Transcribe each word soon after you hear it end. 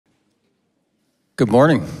Good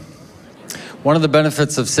morning. One of the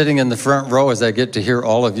benefits of sitting in the front row is I get to hear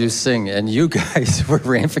all of you sing, and you guys were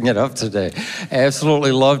ramping it up today. I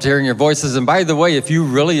absolutely loved hearing your voices. And by the way, if you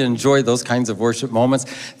really enjoy those kinds of worship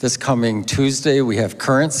moments, this coming Tuesday we have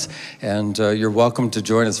Currents, and you're welcome to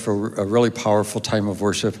join us for a really powerful time of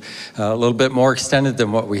worship, a little bit more extended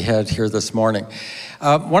than what we had here this morning.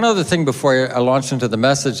 One other thing before I launch into the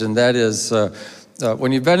message, and that is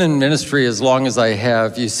when you've been in ministry as long as I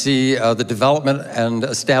have, you see the development and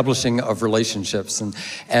establishing of relationships.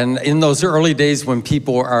 And in those early days when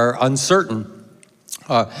people are uncertain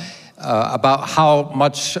about how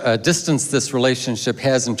much distance this relationship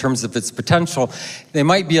has in terms of its potential, they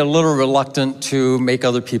might be a little reluctant to make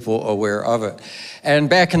other people aware of it. And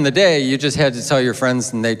back in the day, you just had to tell your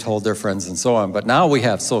friends and they told their friends and so on. But now we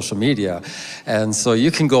have social media. And so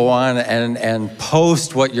you can go on and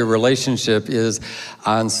post what your relationship is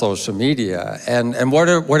on social media. And what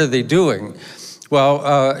are they doing?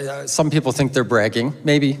 Well, some people think they're bragging,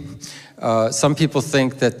 maybe. Some people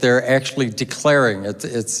think that they're actually declaring.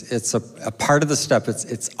 It's a part of the step.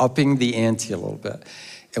 It's upping the ante a little bit.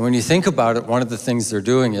 And when you think about it, one of the things they're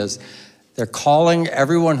doing is they're calling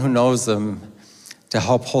everyone who knows them to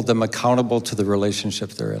help hold them accountable to the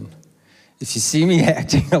relationship they're in. If you see me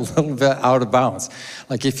acting a little bit out of bounds,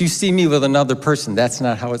 like if you see me with another person, that's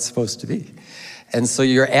not how it's supposed to be. And so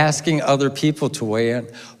you're asking other people to weigh in.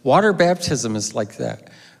 Water baptism is like that.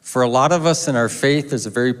 For a lot of us in our faith, there's a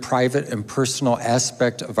very private and personal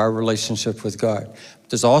aspect of our relationship with God.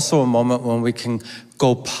 There's also a moment when we can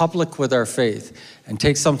go public with our faith and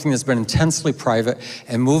take something that's been intensely private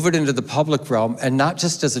and move it into the public realm, and not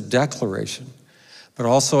just as a declaration, but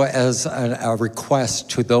also as a request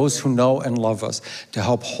to those who know and love us to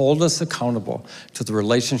help hold us accountable to the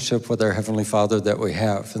relationship with our Heavenly Father that we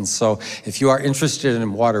have. And so if you are interested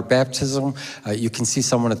in water baptism, you can see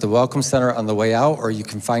someone at the Welcome Center on the way out, or you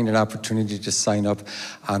can find an opportunity to sign up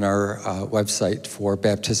on our website for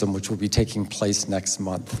baptism, which will be taking place next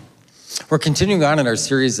month. We're continuing on in our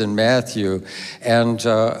series in Matthew, and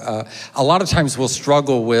a lot of times we'll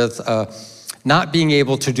struggle with not being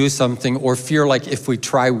able to do something, or fear like if we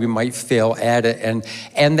try, we might fail at it.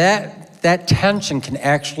 And that tension can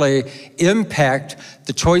actually impact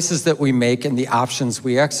the choices that we make and the options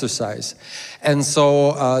we exercise. And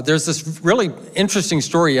so there's this really interesting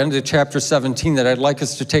story, end of chapter 17, that I'd like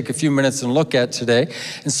us to take a few minutes and look at today.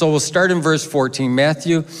 And so we'll start in verse 14,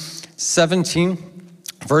 Matthew 17.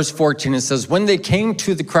 Verse 14, it says, when they came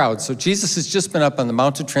to the crowd, so Jesus has just been up on the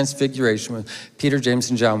Mount of Transfiguration with Peter,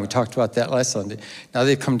 James, and John. We talked about that last Sunday. Now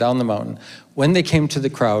they've come down the mountain. When they came to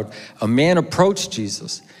the crowd, a man approached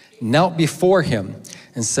Jesus, knelt before him,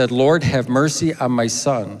 and said, Lord, have mercy on my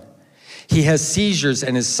son. He has seizures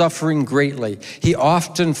and is suffering greatly. He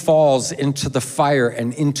often falls into the fire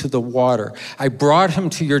and into the water. I brought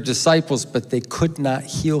him to your disciples, but they could not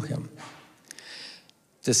heal him.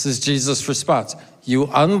 This is Jesus' response. You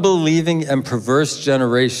unbelieving and perverse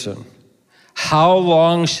generation, how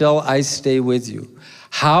long shall I stay with you?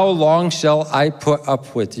 How long shall I put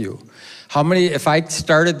up with you? How many, if I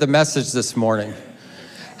started the message this morning,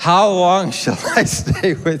 how long shall I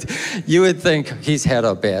stay with you? You would think he's had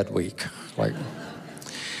a bad week. Like,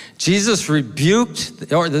 Jesus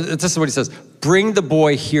rebuked, or this is what he says, bring the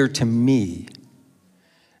boy here to me.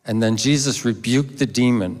 And then Jesus rebuked the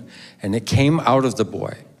demon, and it came out of the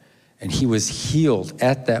boy. And he was healed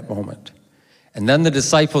at that moment. And then the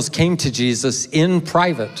disciples came to Jesus in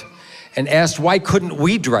private and asked, why couldn't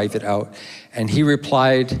we drive it out? And he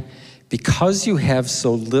replied, because you have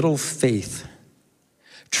so little faith.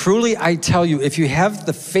 Truly, I tell you, if you have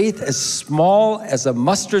the faith as small as a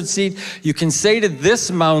mustard seed, you can say to this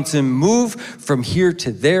mountain, move from here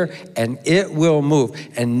to there, and it will move,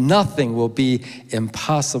 and nothing will be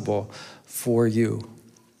impossible for you.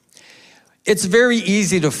 It's very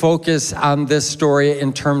easy to focus on this story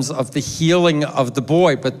in terms of the healing of the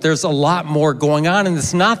boy, but there's a lot more going on, and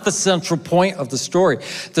it's not the central point of the story.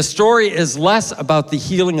 The story is less about the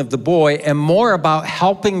healing of the boy and more about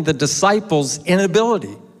helping the disciples'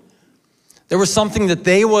 inability. There was something that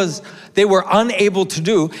they were unable to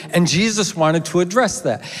do, and Jesus wanted to address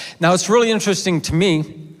that. Now, it's really interesting to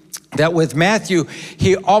me that with Matthew,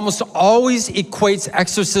 he almost always equates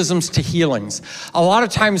exorcisms to healings. A lot of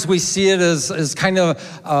times we see it as kind of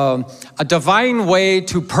a divine way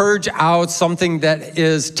to purge out something that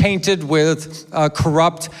is tainted with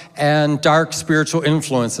corrupt and dark spiritual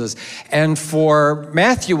influences. And for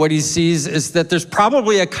Matthew, what he sees is that there's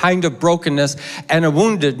probably a kind of brokenness and a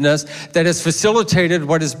woundedness that has facilitated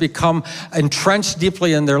what has become entrenched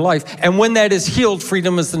deeply in their life. And when that is healed,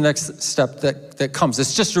 freedom is the next step that comes.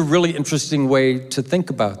 It's just a really really interesting way to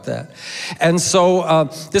think about that. And so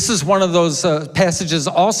this is one of those passages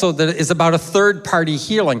also that is about a third-party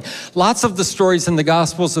healing. Lots of the stories in the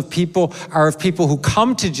Gospels of people are of people who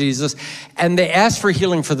come to Jesus and they ask for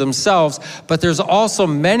healing for themselves, but there's also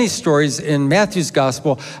many stories in Matthew's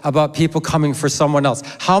Gospel about people coming for someone else.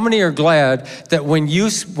 How many are glad that when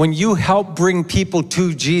you help bring people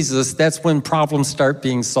to Jesus, that's when problems start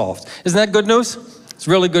being solved? Isn't that good news? It's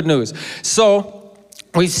really good news. So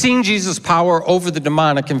we've seen Jesus' power over the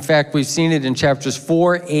demonic. In fact, we've seen it in chapters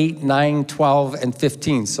 4, 8, 9, 12, and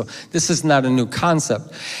 15. So this is not a new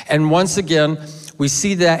concept. And once again, we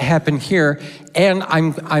see that happen here. And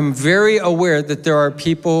I'm very aware that there are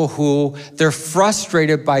people who, they're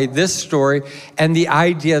frustrated by this story and the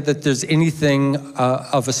idea that there's anything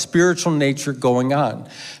of a spiritual nature going on.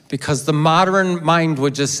 Because the modern mind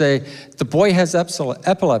would just say, the boy has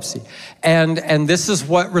epilepsy. And this is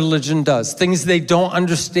what religion does. Things they don't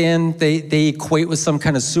understand, they equate with some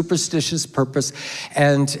kind of superstitious purpose.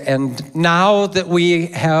 And now that we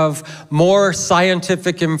have more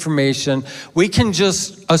scientific information, we can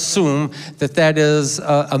just assume that that is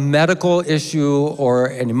a medical issue or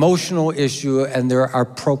an emotional issue, and there are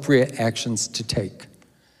appropriate actions to take.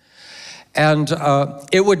 And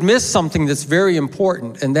it would miss something that's very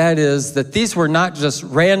important, and that is that these were not just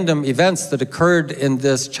random events that occurred in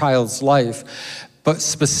this child's life, but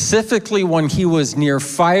specifically when he was near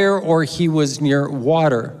fire or he was near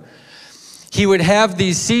water. He would have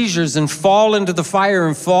these seizures and fall into the fire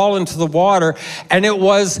and fall into the water, and it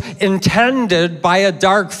was intended by a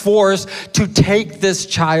dark force to take this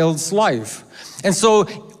child's life. And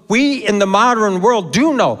so we in the modern world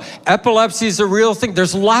do know epilepsy is a real thing.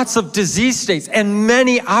 There's lots of disease states and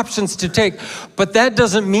many options to take, but that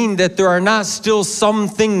doesn't mean that there are not still some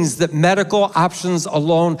things that medical options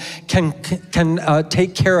alone can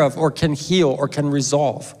take care of or can heal or can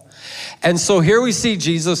resolve. And so here we see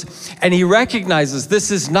Jesus, and he recognizes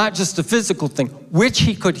this is not just a physical thing, which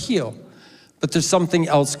he could heal, but there's something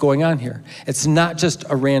else going on here. It's not just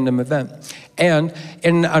a random event. And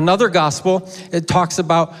in another gospel, it talks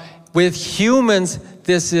about with humans,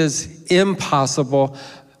 this is impossible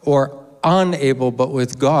or unable, but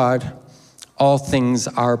with God, all things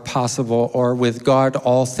are possible, or with God,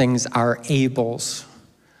 all things are ables.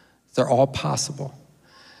 They're all possible.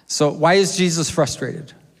 So why is Jesus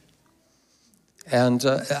frustrated? And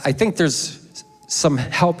I think there's some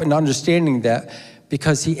help in understanding that,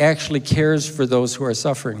 because he actually cares for those who are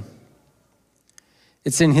suffering.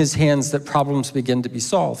 It's in his hands that problems begin to be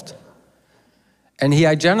solved. And he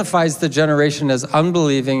identifies the generation as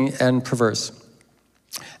unbelieving and perverse.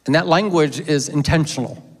 And that language is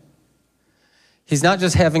intentional. He's not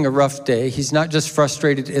just having a rough day. He's not just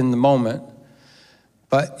frustrated in the moment.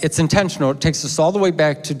 But it's intentional. It takes us all the way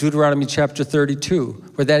back to Deuteronomy chapter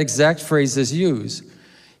 32, where that exact phrase is used.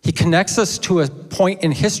 He connects us to a point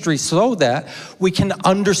in history so that we can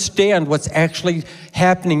understand what's actually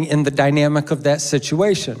happening in the dynamic of that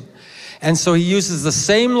situation. And so he uses the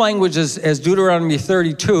same language as Deuteronomy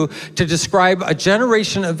 32 to describe a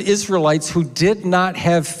generation of Israelites who did not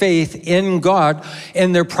have faith in God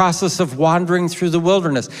in their process of wandering through the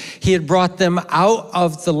wilderness. He had brought them out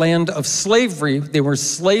of the land of slavery. They were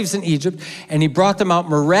slaves in Egypt, and he brought them out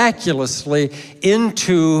miraculously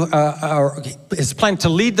into his plan to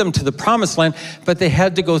lead them to the promised land, but they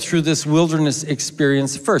had to go through this wilderness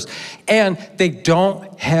experience first. And they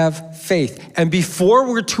don't have faith. And before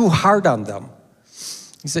we're too hard on them,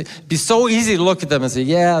 you say, it'd be so easy to look at them and say,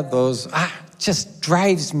 yeah, those just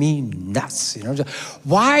drives me nuts. You know,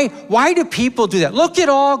 why do people do that? Look at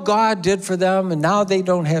all God did for them, and now they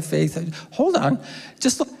don't have faith. Hold on,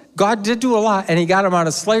 just look. God did do a lot, and he got them out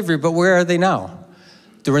of slavery, but where are they now?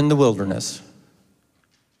 They're in the wilderness.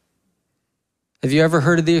 Have you ever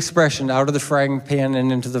heard of the expression, out of the frying pan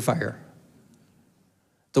and into the fire?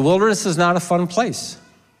 The wilderness is not a fun place.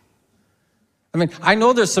 I mean, I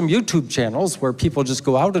know there's some YouTube channels where people just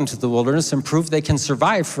go out into the wilderness and prove they can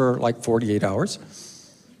survive for like 48 hours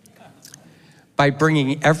by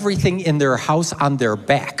bringing everything in their house on their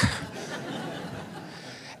back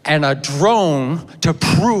and a drone to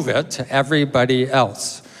prove it to everybody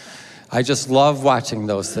else. I just love watching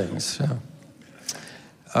those things.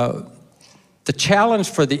 The challenge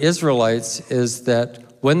for the Israelites is that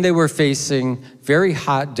when they were facing very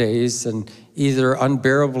hot days and either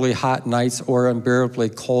unbearably hot nights or unbearably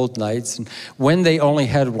cold nights, and when they only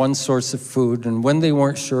had one source of food, and when they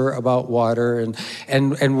weren't sure about water,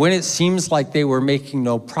 and when it seems like they were making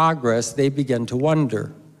no progress, they began to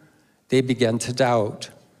wonder. They began to doubt.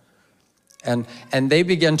 And they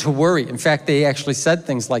began to worry. In fact, they actually said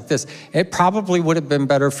things like this: it probably would have been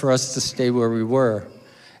better for us to stay where we were.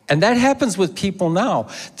 And that happens with people now.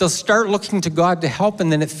 They'll start looking to God to help,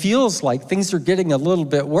 and then it feels like things are getting a little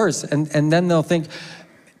bit worse. And then they'll think,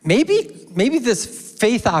 maybe this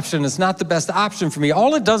faith option is not the best option for me.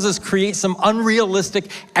 All it does is create some unrealistic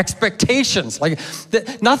expectations. Like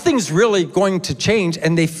that nothing's really going to change,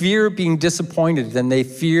 and they fear being disappointed, and they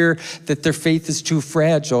fear that their faith is too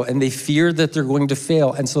fragile, and they fear that they're going to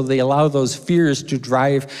fail. And so they allow those fears to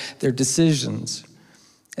drive their decisions.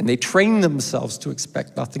 And they train themselves to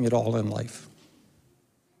expect nothing at all in life.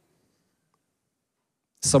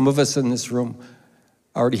 Some of us in this room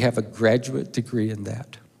already have a graduate degree in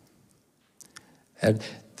that. And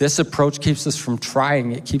this approach keeps us from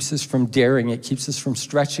trying, it keeps us from daring, it keeps us from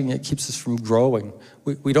stretching, it keeps us from growing.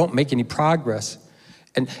 We don't make any progress.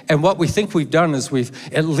 And what we think we've done is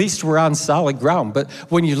at least we're on solid ground. But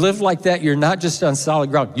when you live like that, you're not just on solid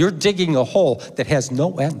ground, you're digging a hole that has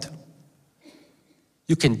no end.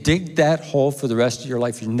 You can dig that hole for the rest of your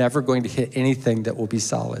life. You're never going to hit anything that will be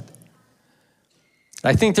solid.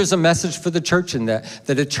 I think there's a message for the church in that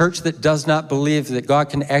a church that does not believe that God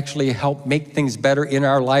can actually help make things better in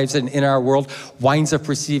our lives and in our world winds up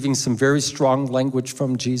receiving some very strong language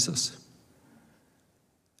from Jesus.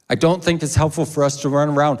 I don't think it's helpful for us to run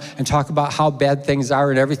around and talk about how bad things are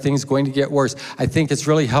and everything's going to get worse. I think it's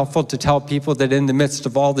really helpful to tell people that in the midst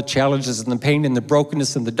of all the challenges and the pain and the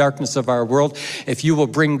brokenness and the darkness of our world, if you will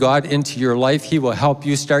bring God into your life, he will help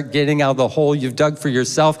you start getting out of the hole you've dug for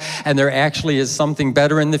yourself, and there actually is something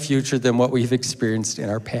better in the future than what we've experienced in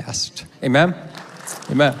our past. Amen?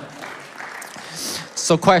 Amen.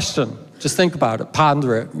 So question. Just think about it,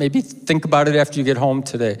 ponder it. Maybe think about it after you get home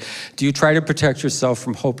today. Do you try to protect yourself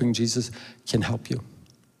from hoping Jesus can help you?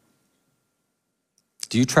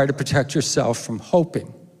 Do you try to protect yourself from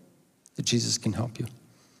hoping that Jesus can help you?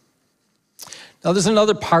 Now, there's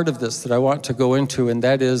another part of this that I want to go into, and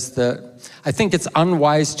that is that I think it's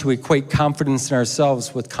unwise to equate confidence in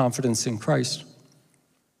ourselves with confidence in Christ.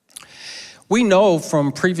 We know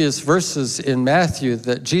from previous verses in Matthew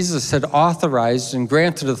that Jesus had authorized and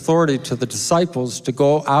granted authority to the disciples to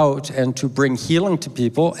go out and to bring healing to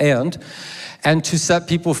people and to set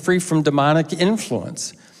people free from demonic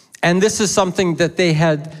influence. And this is something that they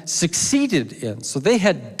had succeeded in. So they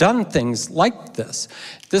had done things like this.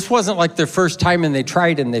 This wasn't like their first time and they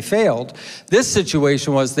tried and they failed. This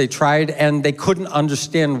situation was they tried and they couldn't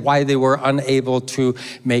understand why they were unable to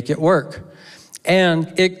make it work.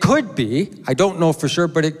 And it could be, I don't know for sure,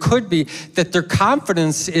 but it could be that their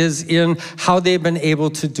confidence is in how they've been able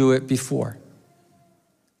to do it before.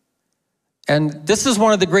 And this is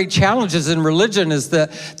one of the great challenges in religion, is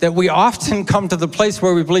that we often come to the place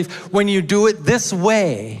where we believe when you do it this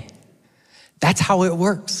way, that's how it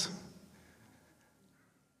works.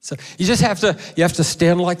 So you just have to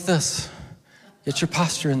stand like this. Get your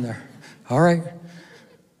posture in there. All right.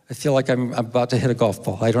 I feel like I'm about to hit a golf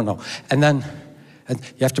ball. I don't know. And then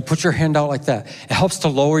you have to put your hand out like that. It helps to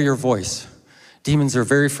lower your voice. Demons are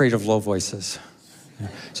very afraid of low voices.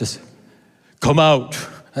 Just come out,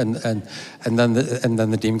 and then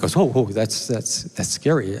the demon goes, oh, that's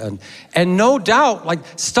scary. And no doubt, like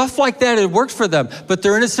stuff like that, it worked for them. But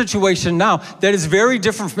they're in a situation now that is very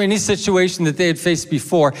different from any situation that they had faced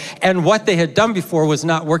before. And what they had done before was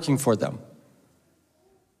not working for them.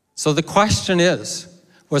 So the question is,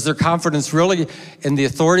 was their confidence really in the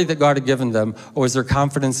authority that God had given them, or was their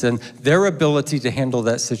confidence in their ability to handle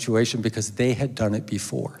that situation because they had done it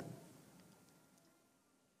before?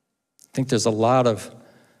 I think there's a lot of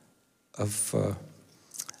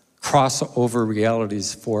crossover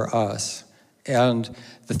realities for us. And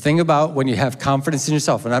the thing about when you have confidence in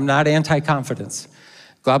yourself, and I'm not anti-confidence,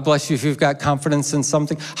 God bless you if you've got confidence in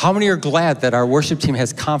something. How many are glad that our worship team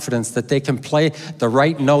has confidence that they can play the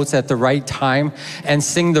right notes at the right time and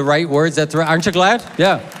sing the right words at the right, aren't you glad?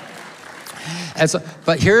 Yeah.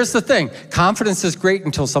 But here's the thing, confidence is great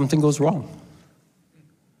until something goes wrong.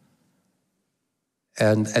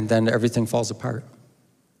 And then everything falls apart.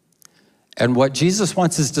 And what Jesus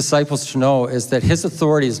wants his disciples to know is that his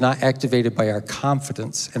authority is not activated by our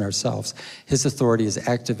confidence in ourselves. His authority is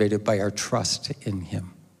activated by our trust in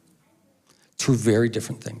him. Two very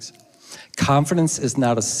different things. Confidence is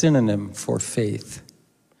not a synonym for faith.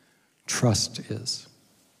 Trust is.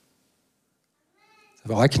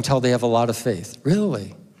 Well, I can tell they have a lot of faith.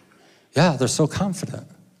 Really? Yeah, they're so confident.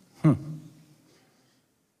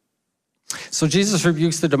 So Jesus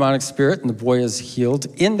rebukes the demonic spirit and the boy is healed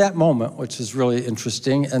in that moment, which is really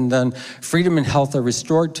interesting. And then freedom and health are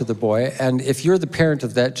restored to the boy. And if you're the parent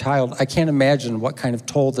of that child, I can't imagine what kind of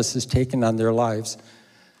toll this has taken on their lives.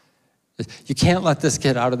 You can't let this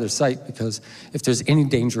get out of their sight, because if there's any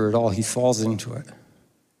danger at all, he falls into it.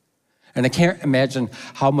 And I can't imagine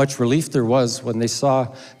how much relief there was when they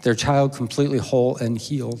saw their child completely whole and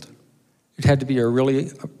healed. It had to be a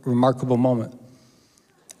really remarkable moment.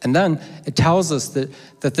 And then it tells us that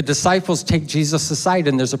the disciples take Jesus aside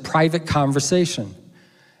and there's a private conversation.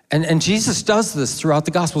 And Jesus does this throughout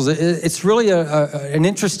the Gospels. It's really an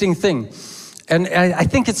interesting thing. And I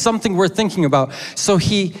think it's something worth thinking about. So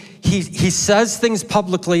he says things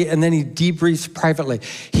publicly and then he debriefs privately.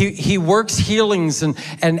 He works healings and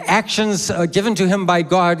actions given to him by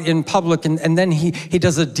God in public, and then he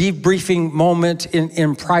does a debriefing moment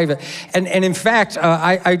in private. And in fact,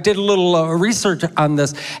 I did a little research on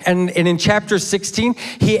this, and in chapter 16,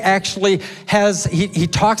 he actually he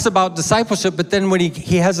talks about discipleship, but then when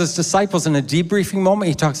he has his disciples in a debriefing moment,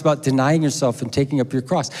 he talks about denying yourself and taking up your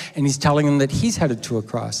cross, and he's telling them that he's headed to a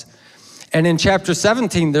cross. And in chapter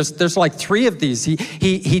 17, there's like 3 of these. He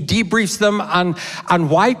debriefs them on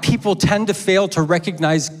why people tend to fail to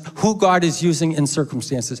recognize who God is using in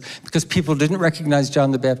circumstances, because people didn't recognize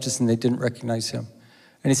John the Baptist and they didn't recognize him.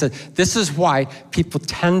 And he said, this is why people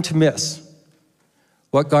tend to miss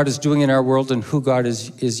what God is doing in our world and who God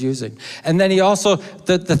is using. And then he also,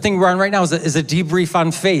 the thing we're on right now is a debrief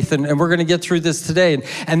on faith, and we're going to get through this today.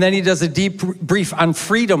 And then he does a debrief on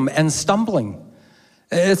freedom and stumbling.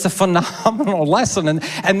 It's a phenomenal lesson.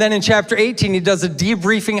 And then in chapter 18, he does a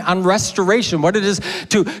debriefing on restoration, what it is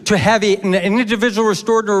to have an individual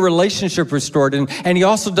restored or a relationship restored. And he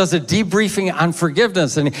also does a debriefing on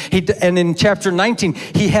forgiveness. And in chapter 19,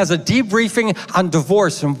 he has a debriefing on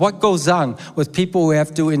divorce and what goes on with people who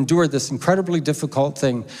have to endure this incredibly difficult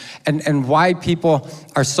thing, and why people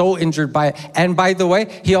are so injured by it. And by the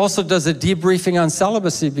way, he also does a debriefing on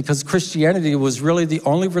celibacy, because Christianity was really the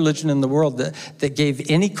only religion in the world that gave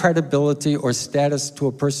any credibility or status to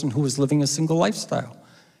a person who was living a single lifestyle.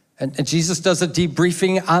 And Jesus does a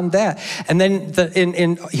debriefing on that. And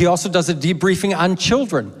then he also does a debriefing on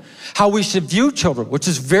children, how we should view children, which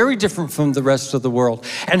is very different from the rest of the world,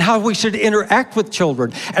 and how we should interact with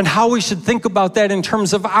children, and how we should think about that in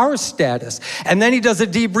terms of our status. And then he does a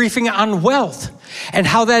debriefing on wealth, and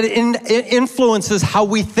how that influences how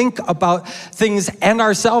we think about things and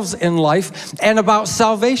ourselves in life, and about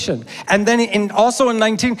salvation. And then also in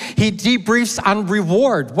 19, he debriefs on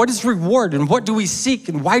reward. What is reward, and what do we seek,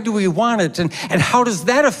 and why do we want it, and how does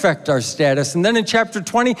that affect our status? And then in chapter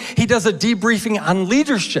 20, he does a debriefing on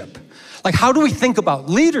leadership. Like, how do we think about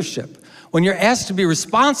leadership when you're asked to be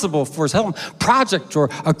responsible for some project or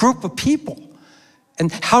a group of people?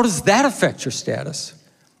 And how does that affect your status?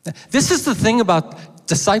 This is the thing about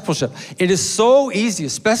discipleship. It is so easy,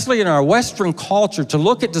 especially in our Western culture, to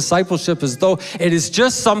look at discipleship as though it is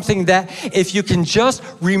just something that if you can just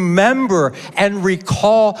remember and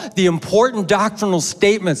recall the important doctrinal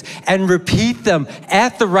statements and repeat them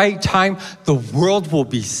at the right time, the world will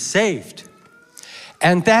be saved.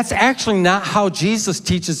 And that's actually not how Jesus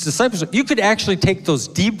teaches discipleship. You could actually take those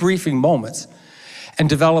debriefing moments and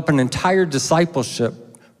develop an entire discipleship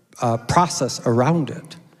process around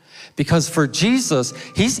it. Because for Jesus,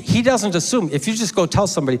 he doesn't assume, if you just go tell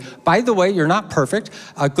somebody, by the way, you're not perfect,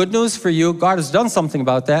 good news for you, God has done something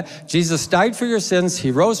about that. Jesus died for your sins, he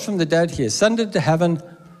rose from the dead, he ascended to heaven,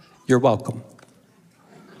 you're welcome.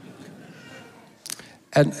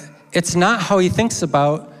 And it's not how he thinks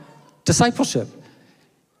about discipleship.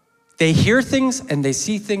 They hear things and they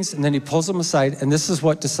see things, and then he pulls them aside, and this is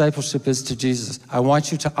what discipleship is to Jesus. I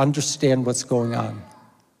want you to understand what's going on.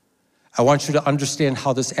 I want you to understand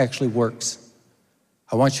how this actually works.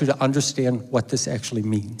 I want you to understand what this actually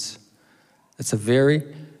means. It's a very,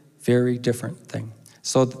 very different thing.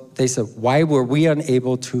 So they said, why were we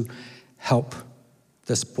unable to help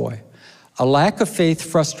this boy? A lack of faith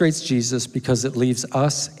frustrates Jesus because it leaves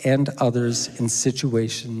us and others in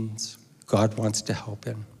situations God wants to help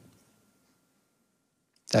in.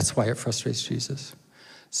 That's why it frustrates Jesus.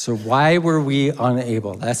 So why were we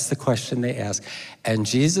unable? That's the question they ask. And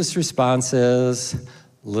Jesus' response is,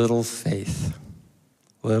 little faith.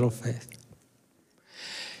 Little faith.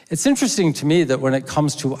 It's interesting to me that when it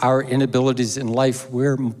comes to our inabilities in life,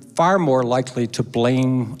 we're far more likely to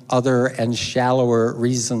blame other and shallower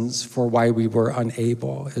reasons for why we were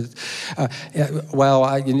unable.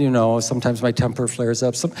 Sometimes my temper flares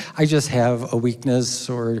up. I just have a weakness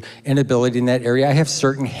or inability in that area. I have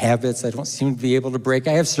certain habits I don't seem to be able to break.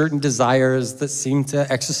 I have certain desires that seem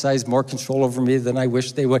to exercise more control over me than I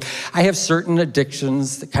wish they would. I have certain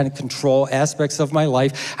addictions that kind of control aspects of my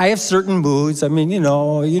life. I have certain moods.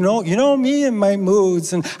 You know me and my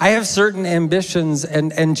moods, and I have certain ambitions.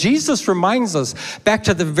 And Jesus reminds us, back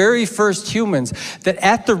to the very first humans, that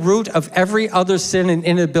at the root of every other sin and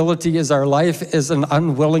inability is our life is an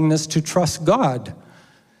unwillingness to trust God.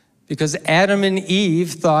 Because Adam and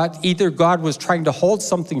Eve thought either God was trying to hold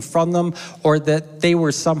something from them, or that they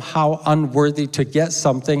were somehow unworthy to get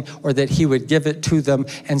something, or that he would give it to them.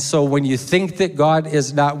 And so when you think that God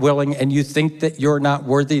is not willing and you think that you're not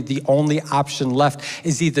worthy, the only option left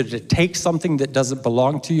is either to take something that doesn't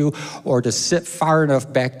belong to you, or to sit far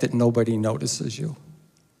enough back that nobody notices you.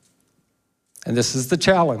 And this is the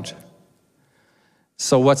challenge.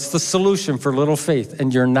 So what's the solution for little faith?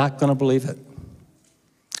 And you're not going to believe it.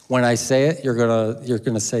 When I say it, you're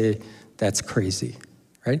gonna say, that's crazy,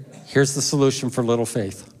 right? Here's the solution for little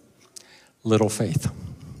faith. Little faith.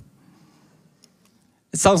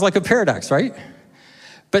 It sounds like a paradox, right?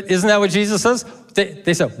 But isn't that what Jesus says?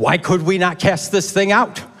 They said, why could we not cast this thing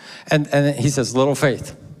out? And he says, little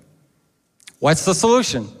faith. What's the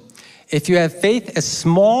solution? If you have faith as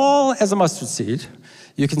small as a mustard seed,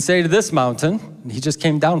 you can say to this mountain, he just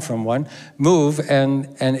came down from one, move, and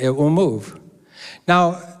it will move.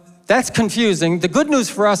 Now, that's confusing. The good news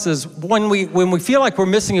for us is when we feel like we're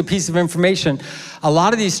missing a piece of information, a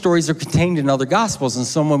lot of these stories are contained in other gospels. And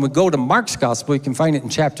so when we go to Mark's gospel, you can find it in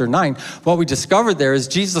chapter 9. What we discovered there is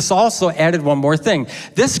Jesus also added one more thing.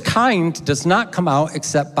 This kind does not come out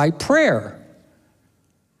except by prayer.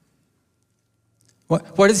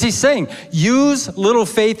 What is he saying? Use little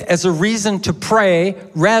faith as a reason to pray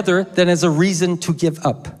rather than as a reason to give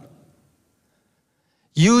up.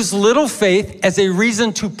 Use little faith as a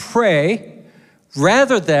reason to pray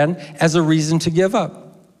rather than as a reason to give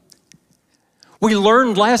up. We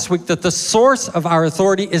learned last week that the source of our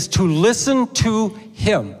authority is to listen to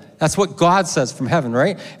him. That's what God says from heaven,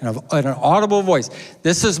 right? In an audible voice.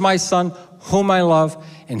 This is my son, whom I love,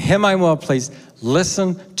 in him I am well pleased.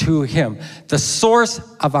 Listen to him. The source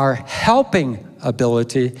of our helping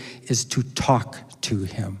ability is to talk to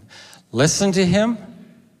him. Listen to him,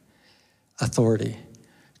 authority.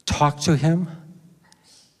 Talk to him,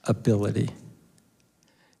 ability.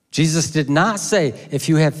 Jesus did not say, if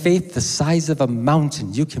you have faith the size of a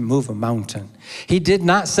mountain, you can move a mountain. He did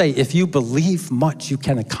not say, if you believe much, you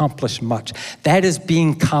can accomplish much. That is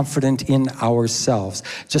being confident in ourselves.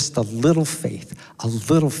 Just a little faith,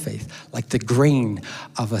 like the grain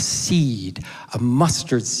of a seed, a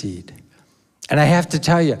mustard seed. And I have to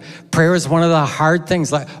tell you, prayer is one of the hard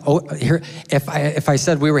things. Like, if I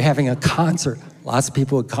said we were having a concert, lots of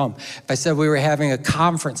people would come. If I said we were having a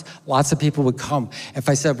conference, lots of people would come. If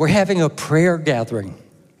I said we're having a prayer gathering,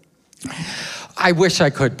 I wish I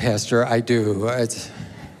could, Pastor, I do.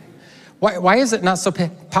 Why is it not so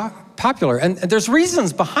popular? And there's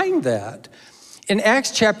reasons behind that. In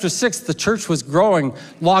Acts chapter 6, the church was growing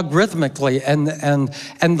logarithmically,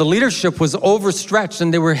 and the leadership was overstretched,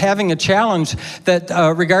 and they were having a challenge that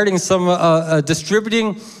regarding some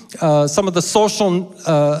distributing some of the social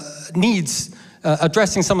needs,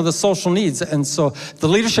 addressing some of the social needs. And so the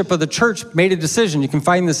leadership of the church made a decision. You can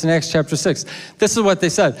find this in Acts chapter 6. This is what they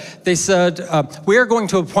said. They said, we are going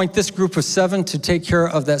to appoint this group of 7 to take care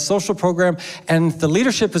of that social program, and the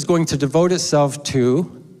leadership is going to devote itself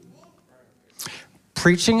to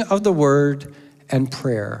preaching of the word and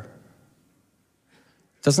prayer.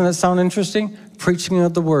 Doesn't that sound interesting? Preaching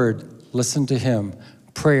of the word, listen to him.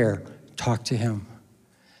 Prayer, talk to him.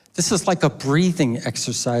 This is like a breathing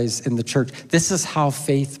exercise in the church. This is how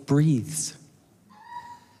faith breathes.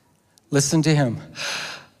 Listen to him.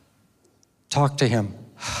 Talk to him.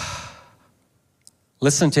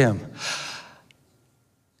 Listen to him.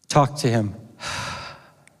 Talk to him.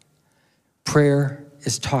 Prayer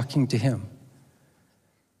is talking to him.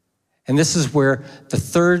 And this is where the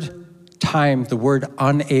third time the word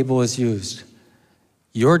unable is used.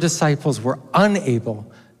 Your disciples were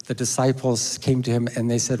unable. The disciples came to him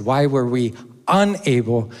and they said, why were we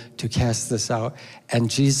unable to cast this out? And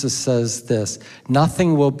Jesus says this,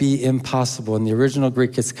 nothing will be impossible. In the original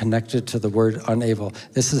Greek, it's connected to the word unable.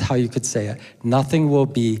 This is how you could say it. Nothing will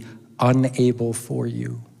be unable for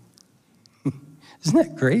you. Isn't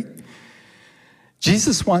that great?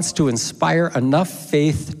 Jesus wants to inspire enough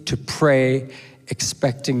faith to pray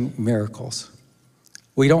expecting miracles.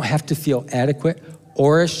 We don't have to feel adequate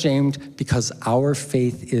or ashamed because our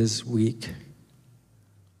faith is weak.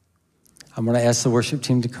 I'm going to ask the worship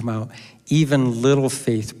team to come out. Even little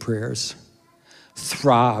faith prayers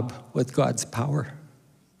throb with God's power.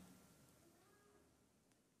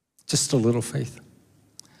 Just a little faith.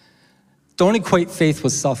 Don't equate faith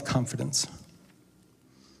with self-confidence.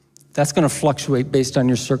 That's going to fluctuate based on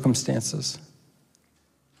your circumstances.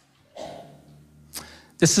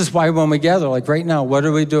 This is why when we gather, like right now, what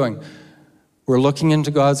are we doing? We're looking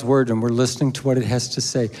into God's word and we're listening to what it has to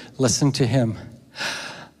say. Listen to him.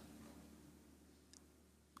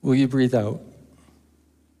 Will you breathe out?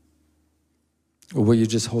 Or will you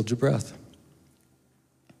just hold your breath?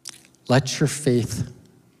 Let your faith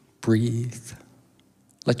breathe.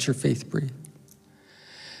 Let your faith breathe.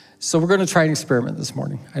 So we're going to try an experiment this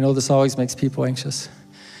morning. I know this always makes people anxious.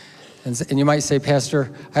 And you might say,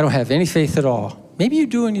 Pastor, I don't have any faith at all. Maybe you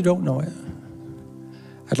do and you don't know it.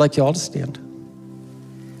 I'd like you all to stand.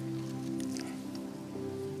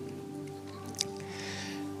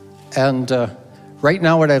 And right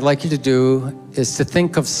now what I'd like you to do is to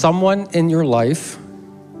think of someone in your life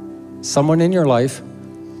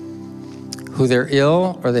who they're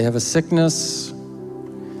ill or they have a sickness,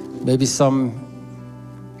 maybe some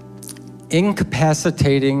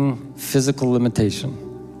incapacitating physical limitation.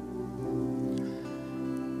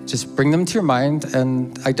 Just bring them to your mind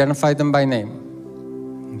and identify them by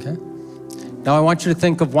name, okay? Now I want you to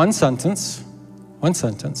think of one sentence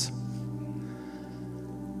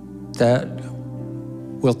that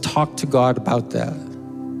will talk to God about that.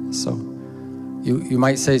 So you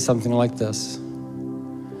might say something like this.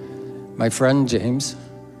 My friend James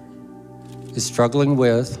is struggling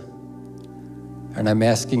with, and I'm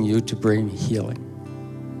asking you to bring healing.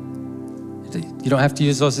 You don't have to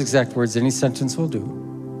use those exact words. Any sentence will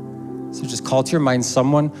do. So just call to your mind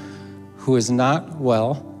someone who is not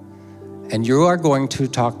well, and you are going to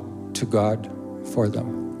talk to God for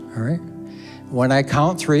them, all right? When I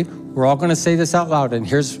count 3, we're all gonna say this out loud, and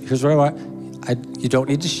here's what I want. You don't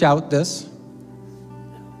need to shout this,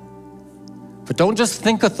 but don't just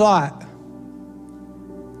think a thought.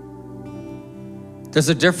 There's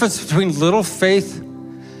a difference between little faith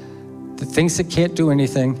that thinks it can't do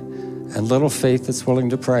anything and little faith that's willing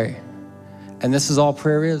to pray. And this is all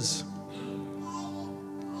prayer is.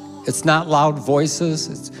 It's not loud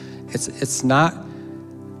voices. It's not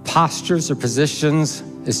postures or positions.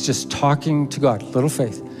 It's just talking to God, little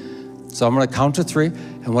faith. So I'm gonna count to 3,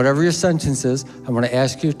 and whatever your sentence is, I'm gonna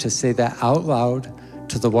ask you to say that out loud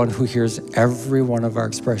to the one who hears every one of our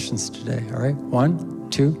expressions today, all right? 1,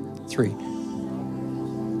 2, 3.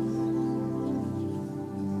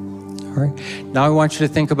 All right, now I want you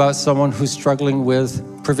to think about someone who's struggling with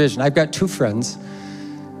provision. I've got 2 friends.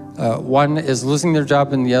 One is losing their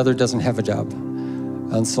job and the other doesn't have a job.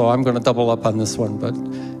 And so I'm gonna double up on this one, but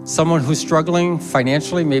someone who's struggling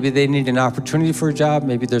financially, maybe they need an opportunity for a job,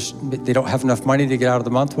 maybe they don't have enough money to get out of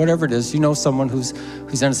the month, whatever it is, you know someone who's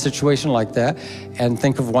in a situation like that, and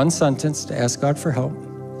think of one sentence to ask God for help.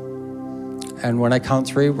 And when I count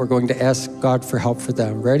 3, we're going to ask God for help for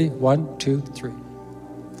them. Ready? 1, 2, 3.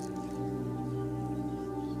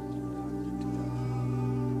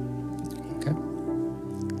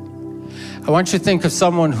 I want you to think of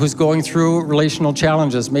someone who's going through relational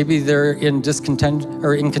challenges. Maybe they're in discontent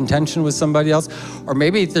or in contention with somebody else, or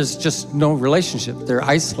maybe there's just no relationship. They're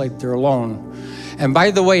isolated, they're alone. And by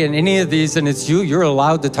the way, in any of these, and it's you, you're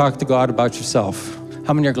allowed to talk to God about yourself.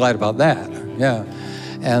 How many are glad about that? Yeah.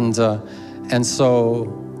 And so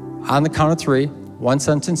on the count of 3, one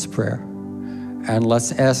sentence prayer, and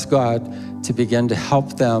let's ask God to begin to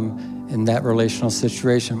help them in that relational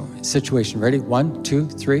situation. Ready? 1, 2,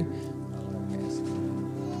 3.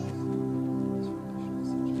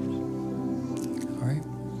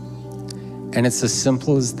 And it's as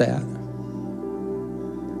simple as that.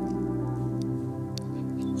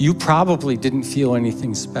 You probably didn't feel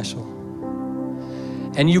anything special.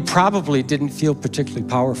 And you probably didn't feel particularly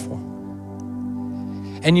powerful.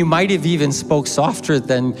 And you might have even spoke softer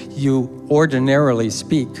than you ordinarily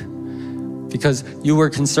speak, because you were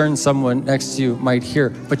concerned someone next to you might hear,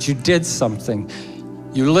 but you did something.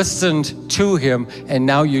 You listened to him, and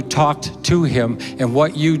now you talked to him. And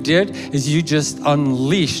what you did is you just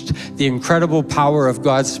unleashed the incredible power of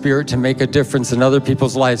God's Spirit to make a difference in other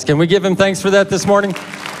people's lives. Can we give him thanks for that this morning?